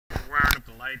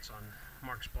lights on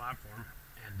Mark's platform,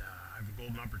 and I have a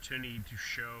golden opportunity to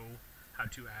show how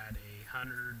to add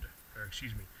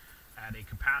add a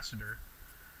capacitor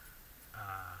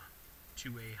to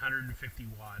a 150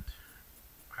 watt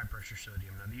high pressure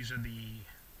sodium. Now these are the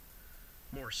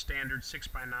more standard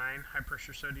 6x9 high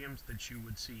pressure sodiums that you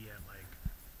would see at like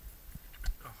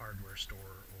a hardware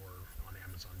store or on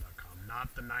Amazon.com,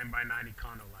 not the 9x9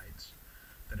 Econo lights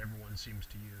that everyone seems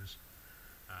to use.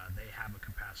 They have a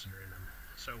capacitor in them.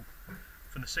 So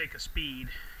for the sake of speed,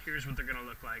 here's what they're going to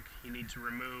look like. You need to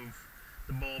remove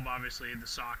the bulb, obviously, the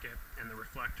socket, and the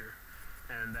reflector,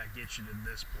 and that gets you to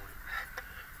this point.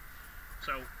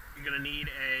 So you're going to need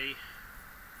a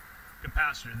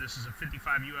capacitor. This is a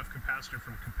 55 UF capacitor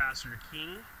from Capacitor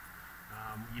King.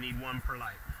 You need one per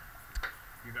light.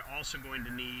 You're also going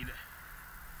to need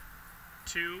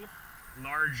two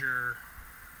larger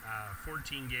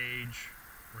 14 gauge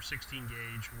or 16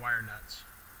 gauge wire nuts,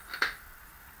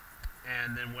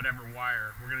 and then whatever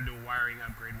wire. We're going to do a wiring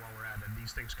upgrade while we're at it.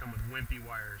 These things come with wimpy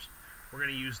wires. We're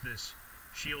going to use this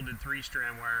shielded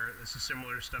 3-strand wire. This is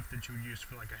similar to stuff that you would use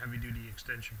for like a heavy duty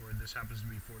extension cord. This happens to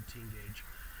be 14 gauge,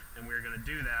 and we're going to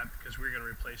do that because we're going to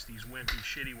replace these wimpy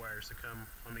shitty wires that come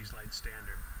on these lights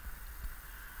standard.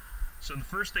 So the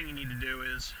first thing you need to do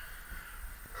is,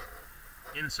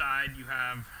 inside you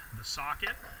have the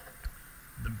socket,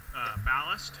 the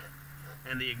ballast,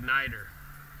 and the igniter.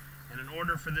 And in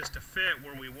order for this to fit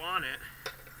where we want it,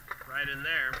 right in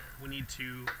there, we need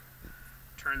to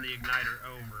turn the igniter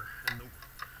over. And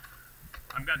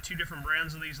I've got two different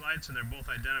brands of these lights, and they're both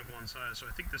identical in size, so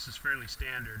I think this is fairly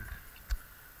standard.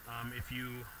 If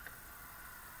you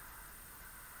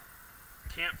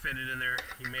can't fit it in there,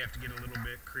 you may have to get a little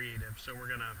bit creative. So we're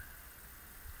gonna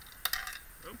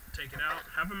take it out.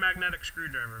 Have a magnetic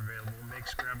screwdriver available.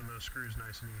 Makes grabbing those screws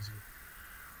nice and easy.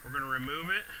 We're going to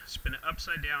remove it, spin it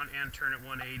upside down, and turn it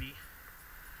 180.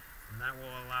 And that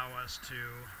will allow us to...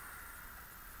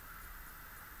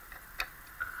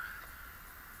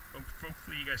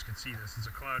 hopefully you guys can see this. It's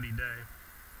a cloudy day.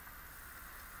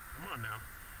 Come on now.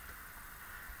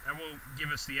 That will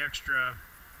give us the extra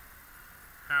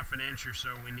 ½ an inch or so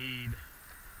we need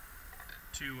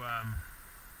to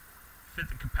fit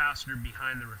the capacitor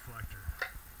behind the reflector.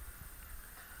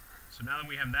 So now that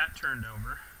we have that turned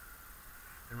over,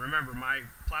 and remember my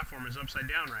platform is upside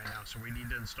down right now, so we need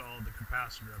to install the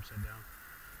capacitor upside down.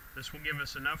 This will give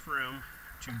us enough room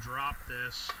to drop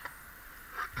this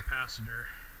capacitor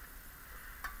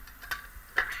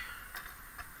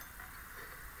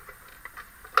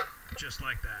just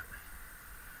like that.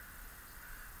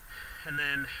 And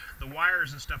then the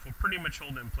wires and stuff will pretty much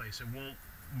hold in place. It won't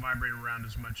vibrate around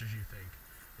as much as you think.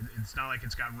 It's not like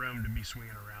it's got room to be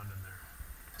swinging around in there.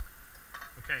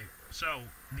 Okay, so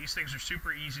these things are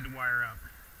super easy to wire up.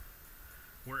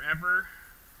 Wherever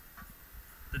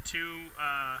the two,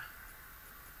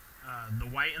 the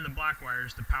white and the black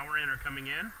wires, the power in are coming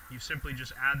in, you simply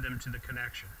just add them to the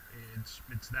connection.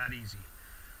 It's that easy.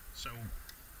 So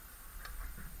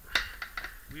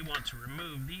we want to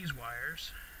remove these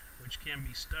wires, which can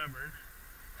be stubborn,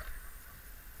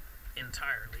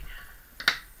 entirely.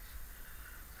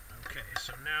 Okay,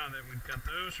 so now that we've got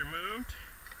those removed,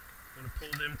 I'm going to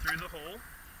pull them through the hole.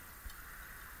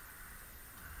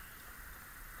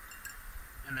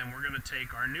 And then we're going to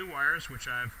take our new wires, which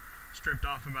I've stripped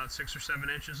off about 6 or 7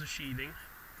 inches of sheathing,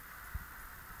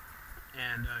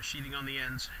 and sheathing on the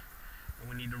ends, and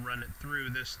we need to run it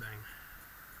through this thing.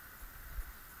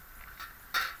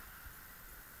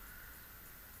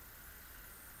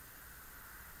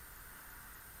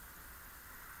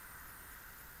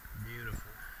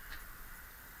 Beautiful.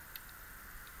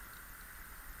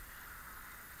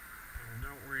 And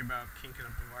don't worry about kinking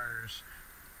up the wires.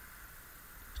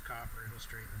 It's copper, it'll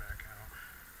straighten back out.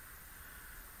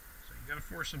 So you gotta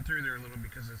force them through there a little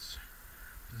because it's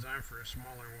designed for a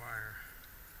smaller wire.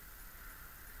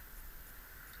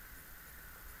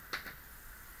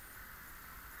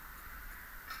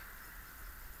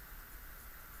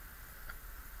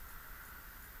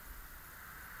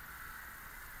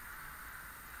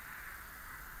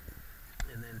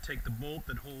 And then take the bolt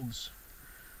that holds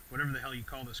whatever the hell you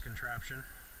call this contraption,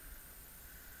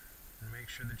 and make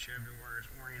sure that you have your wires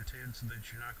oriented so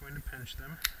that you're not going to pinch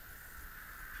them,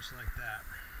 just like that.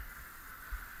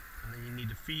 And then you need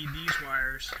to feed these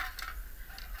wires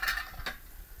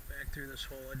back through this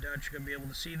hole. I doubt you're going to be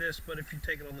able to see this, but if you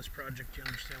take it on this project, you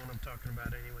understand what I'm talking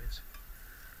about anyways.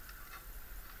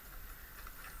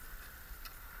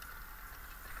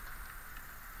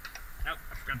 Oh,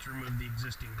 I forgot to remove the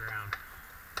existing ground.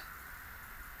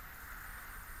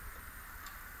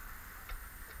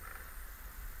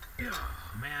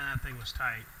 Oh man, that thing was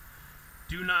tight.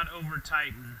 do not over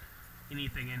tighten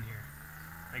anything in here.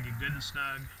 Make it good and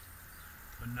snug,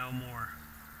 but no more.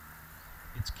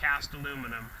 It's cast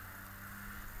aluminum,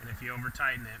 and if you over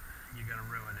tighten it, you're gonna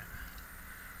ruin it.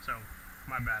 So,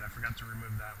 my bad, I forgot to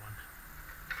remove that one.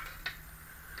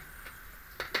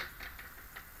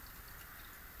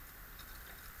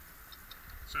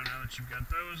 So now that you've got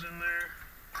those in there,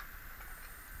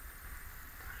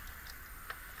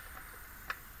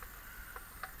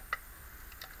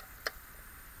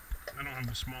 I don't have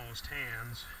the smallest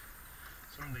hands.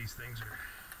 Some of these things are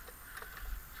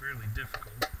fairly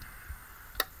difficult.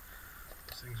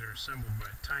 These things are assembled by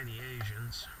tiny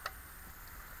Asians.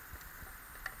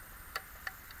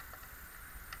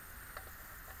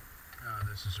 Oh,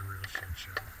 this is a real shit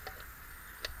show.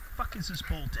 Fuck is this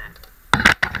bolt at?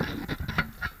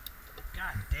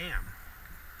 God damn.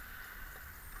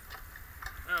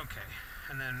 Okay,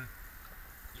 and then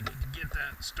you need to get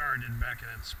that started back in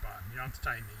that spot. You don't have to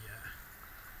tighten it yet.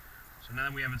 So now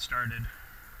that we have it started,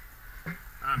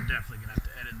 I'm definitely going to have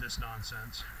to edit this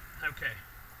nonsense. Okay.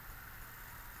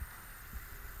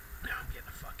 Now I'm getting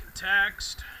a fucking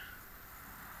text.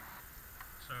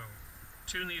 So,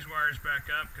 tune these wires back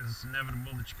up because it's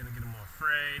inevitable that you're going to get them all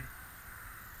frayed.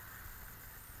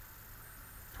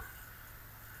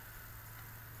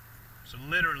 So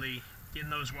literally,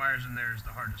 getting those wires in there is the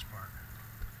hardest part.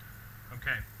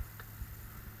 Okay.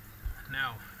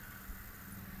 Now,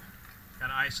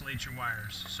 gotta isolate your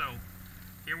wires. So,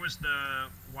 here was the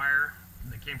wire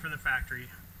that came from the factory,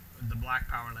 the black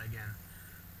power leg in.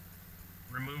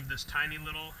 Remove this tiny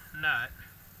little nut,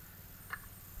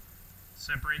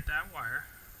 separate that wire,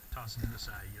 toss it to the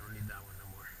side. You don't need that one no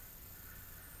more.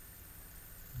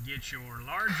 Get your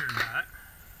larger nut.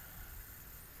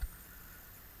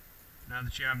 Now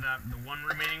that you have the one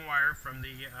remaining wire from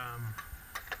the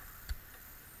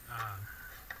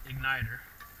igniter,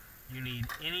 you need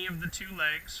any of the two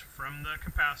legs from the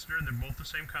capacitor. They're both the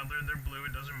same color, they're blue,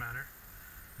 it doesn't matter.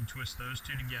 You twist those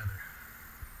two together.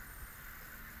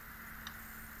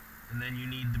 And then you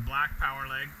need the black power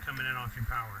leg coming in off your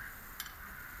power.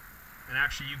 And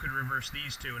actually you could reverse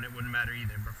these two and it wouldn't matter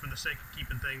either, but for the sake of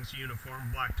keeping things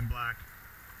uniform, black to black.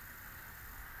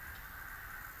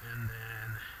 And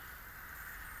then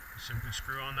simply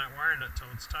screw on that wire nut till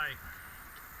it's tight.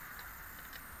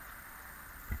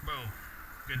 Boom.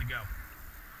 Good to go.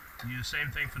 You do the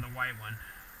same thing for the white one.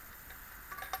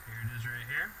 Here it is right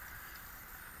here.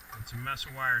 It's a mess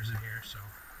of wires in here, so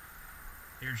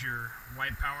here's your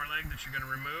white power leg that you're going to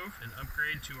remove and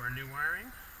upgrade to our new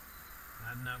wiring.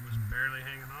 That nut was barely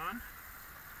hanging on.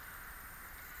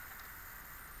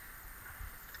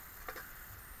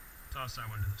 Toss that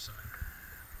one to the side.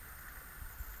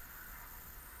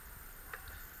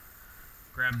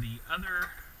 Grab the other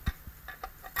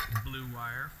blue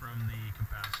wire from the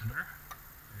capacitor.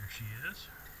 There she is.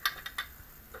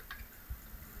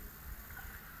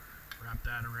 Wrap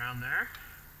that around there.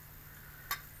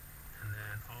 And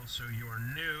then also your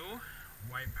new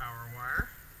white power wire.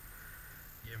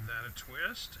 Give that a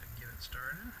twist and get it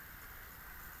started.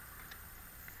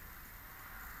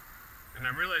 And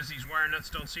I realize these wire nuts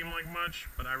don't seem like much,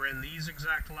 but I ran these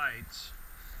exact lights.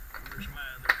 Where's my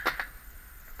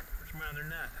other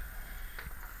nut?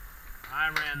 I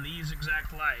ran these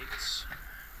exact lights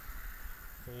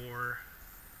for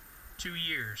 2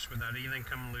 years without anything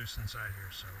coming loose inside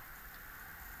here, so.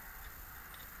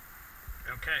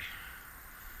 Okay.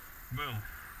 Boom.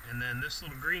 And then this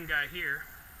little green guy here,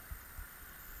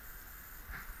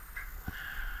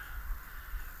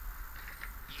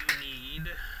 you need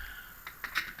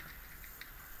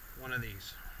one of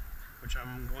these, which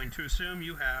I'm going to assume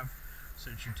you have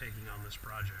since you're taking on this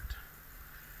project.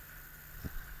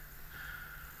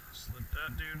 Slip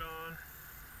that dude on.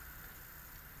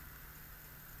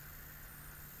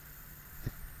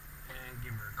 And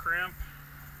give her a crimp.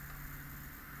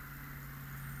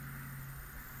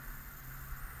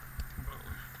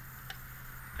 Boom.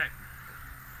 Okay.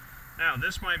 Now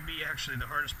this might be actually the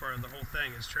hardest part of the whole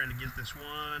thing, is trying to get this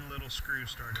one little screw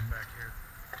started back here.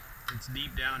 It's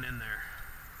deep down in there.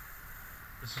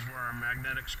 This is where our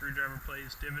magnetic screwdriver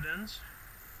plays dividends.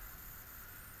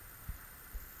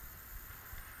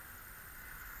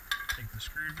 Take the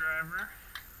screwdriver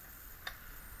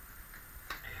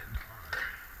and our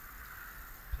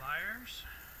pliers.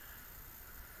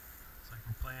 It's like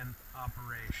we're playing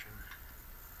Operation.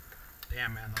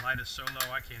 Damn, man, the light is so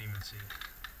low I can't even see.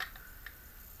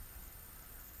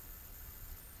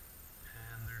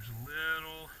 And there's a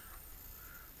little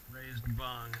raised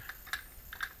bung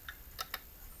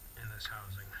in this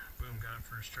housing. Boom, got it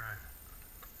first try.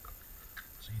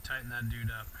 So you tighten that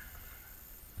dude up.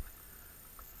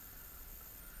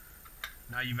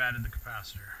 Now you've added the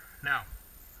capacitor. Now,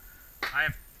 I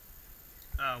have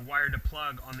wired a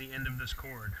plug on the end of this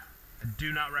cord. I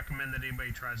do not recommend that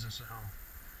anybody tries this at home.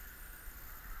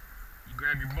 You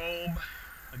grab your bulb.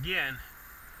 Again,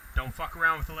 don't fuck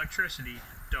around with electricity.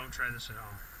 Don't try this at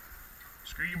home.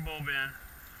 Screw your bulb in.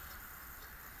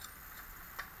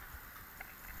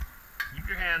 Keep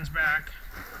your hands back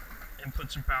and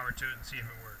put some power to it and see if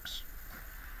it works.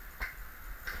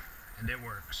 And it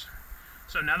works.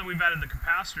 So now that we've added the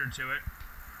capacitor to it,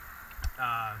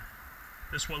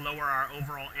 this will lower our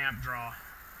overall amp draw,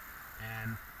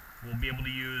 and we'll be able to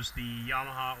use the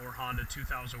Yamaha or Honda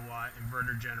 2000 watt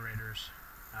inverter generators,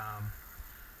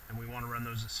 and we want to run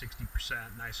those at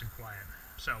 60% nice and quiet.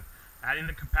 So adding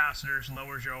the capacitors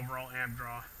lowers your overall amp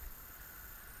draw,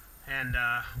 and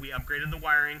we upgraded the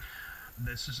wiring.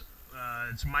 This is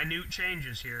it's minute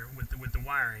changes here with the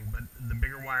wiring, but the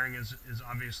bigger wiring is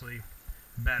obviously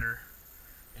better.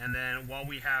 And then while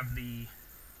we have the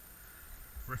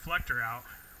reflector out,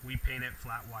 we paint it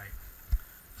flat white.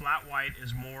 Flat white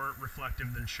is more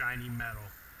reflective than shiny metal.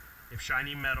 If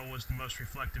shiny metal was the most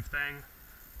reflective thing,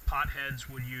 potheads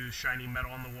would use shiny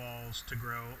metal on the walls to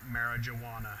grow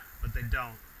marijuana, but they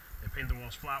don't. They paint the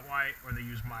walls flat white, or they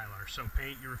use mylar. So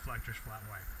paint your reflectors flat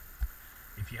white.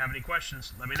 If you have any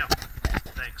questions, let me know.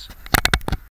 Thanks.